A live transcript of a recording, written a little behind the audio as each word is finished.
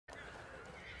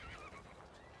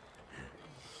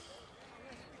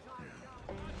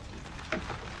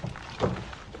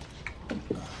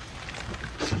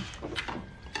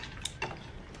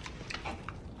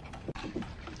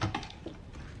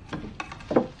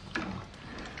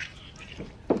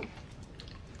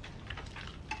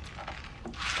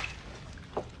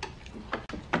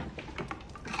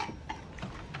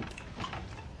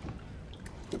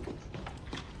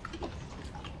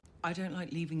I don't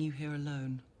like leaving you here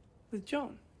alone. With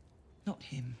John? Not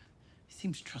him. He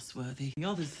seems trustworthy. The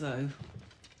others, though.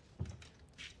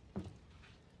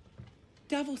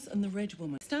 Davos and the Red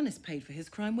Woman. Stannis paid for his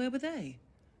crime. Where were they?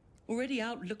 Already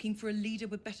out looking for a leader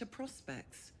with better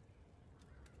prospects.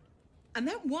 And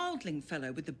that wildling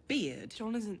fellow with the beard.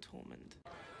 John isn't Tormund.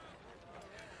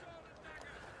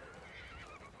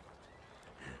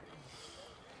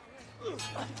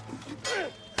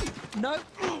 No.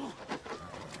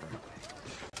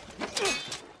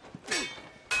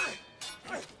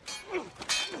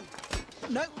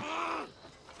 No.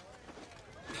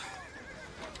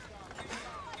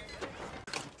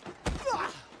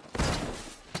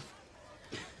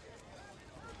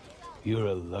 You're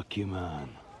a lucky man.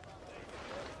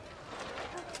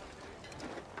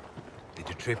 Did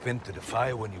you trip into the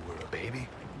fire when you were a baby?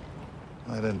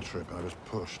 I didn't trip, I was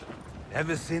pushed.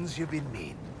 Ever since you've been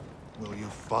mean. Will you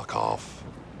fuck off?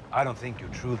 I don't think you're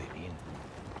truly mean.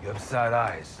 You have sad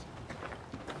eyes.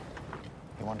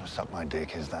 You want to suck my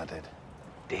dick, is that it?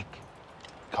 Dick?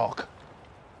 Cock.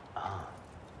 Ah,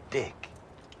 dick.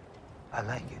 I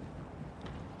like it.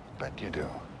 Bet you do.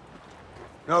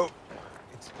 No,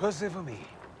 it's pussy for me.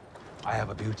 I have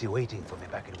a beauty waiting for me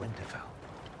back in Winterfell.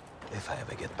 If I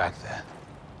ever get back there.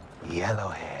 Yellow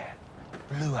hair,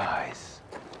 blue eyes.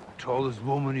 Tallest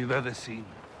woman you've ever seen.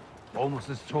 Almost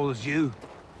as tall as you.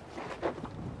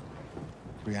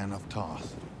 Brienne of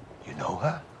Tarth. You know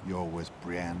her? You're with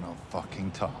Brienne of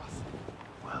fucking Tarth.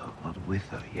 Well, not with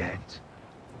her yet.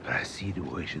 But I see the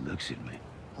way she looks at me.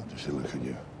 How does she look at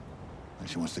you? Like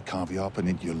she wants to carve you up and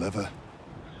eat your liver?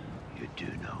 You do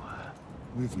know her.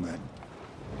 We've met.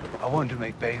 I want to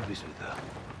make babies with her.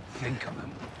 Think of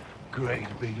them. Great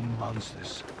big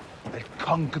monsters. That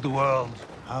conquer the world.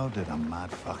 How did a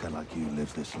mad fucker like you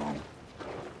live this long?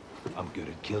 I'm good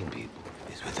at killing people.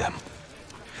 It's with them.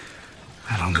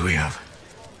 How long do we have?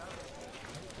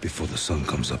 Before the sun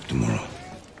comes up tomorrow.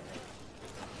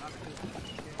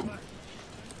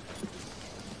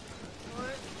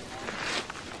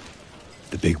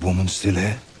 The big woman's still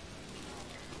here?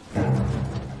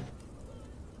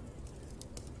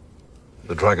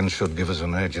 The dragons should give us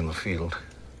an edge in the field.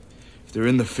 If they're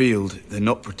in the field, they're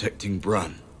not protecting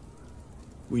Bran.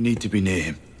 We need to be near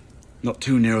him. Not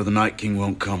too near or the Night King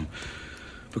won't come,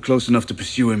 but close enough to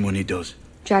pursue him when he does.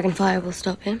 Dragonfire will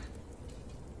stop him?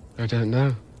 I don't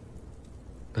know.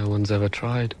 No one's ever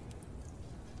tried.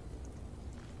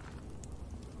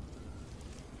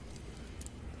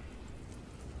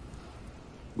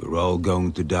 We're all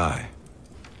going to die.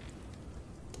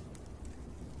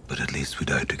 But at least we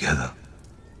die together.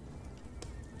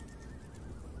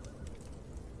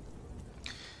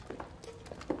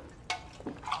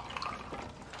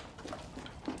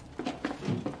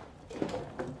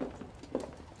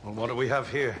 Well, what do we have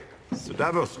here? Sir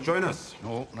Davos, join us.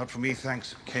 No, not for me,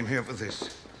 thanks. Came here for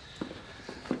this.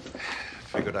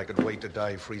 Figured I could wait to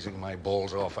die freezing my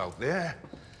balls off out there.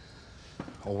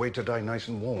 Or wait to die nice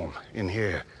and warm in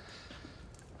here.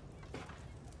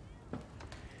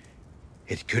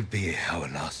 It could be our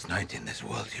last night in this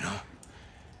world, you know?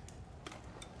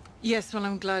 Yes, well,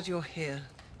 I'm glad you're here.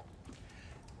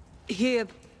 Here,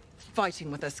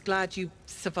 fighting with us. Glad you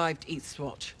survived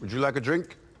Eastwatch. Would you like a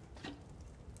drink?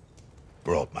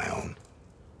 Brought my own.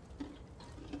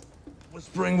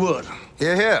 Whispering wood.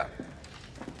 Here, here.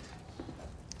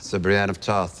 Sir Brienne of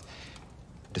Tarth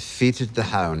defeated the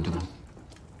Hound.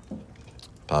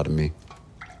 Pardon me,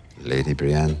 Lady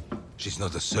Brienne. She's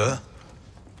not a sir.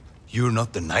 You're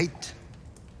not the knight.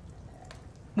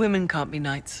 Women can't be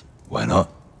knights. Why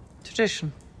not?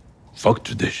 Tradition. Fuck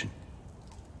tradition.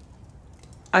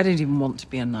 I don't even want to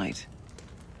be a knight.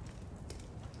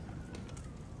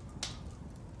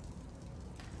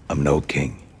 I'm no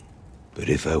king, but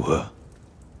if I were,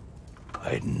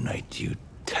 I'd knight you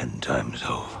 10 times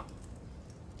over.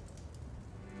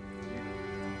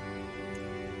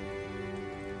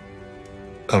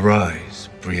 Arise,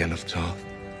 Brienne of Tarth,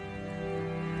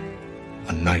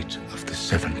 a knight of the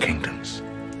Seven Kingdoms.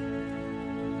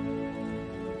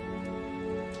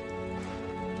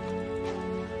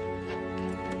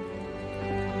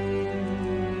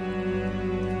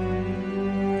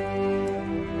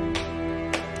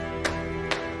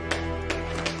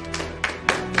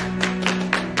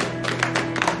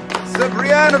 Sir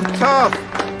Brienne of Tarth,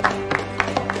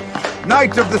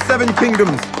 Knight of the Seven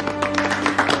Kingdoms.